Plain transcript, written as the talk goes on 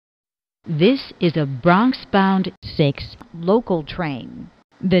This is a Bronx-bound 6 local train.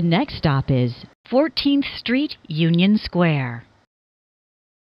 The next stop is 14th Street, Union Square.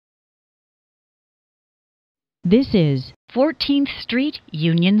 This is 14th Street,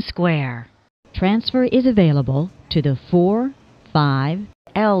 Union Square. Transfer is available to the 4, 5,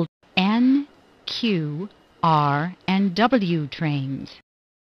 L, N, Q, R, and W trains.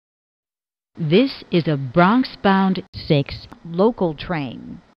 This is a Bronx-bound 6 local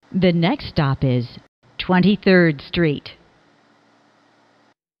train. The next stop is 23rd Street.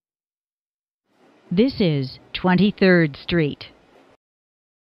 This is 23rd Street.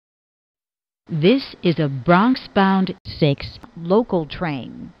 This is a Bronx-bound 6 local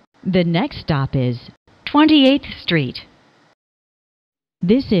train. The next stop is 28th Street.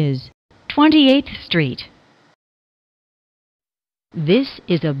 This is 28th Street. This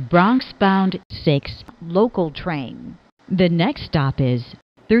is a Bronx-bound 6 local train. The next stop is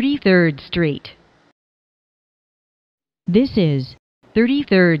 33rd Street. This is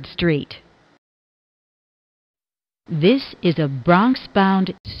 33rd Street. This is a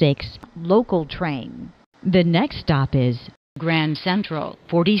Bronx-bound 6 local train. The next stop is Grand Central,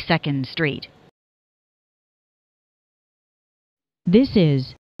 42nd Street. This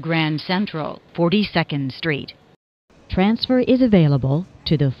is Grand Central, 42nd Street. Transfer is available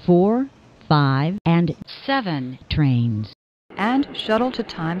to the 4, 5, and 7 trains. And shuttle to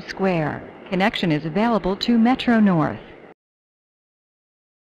Times Square. Connection is available to Metro North.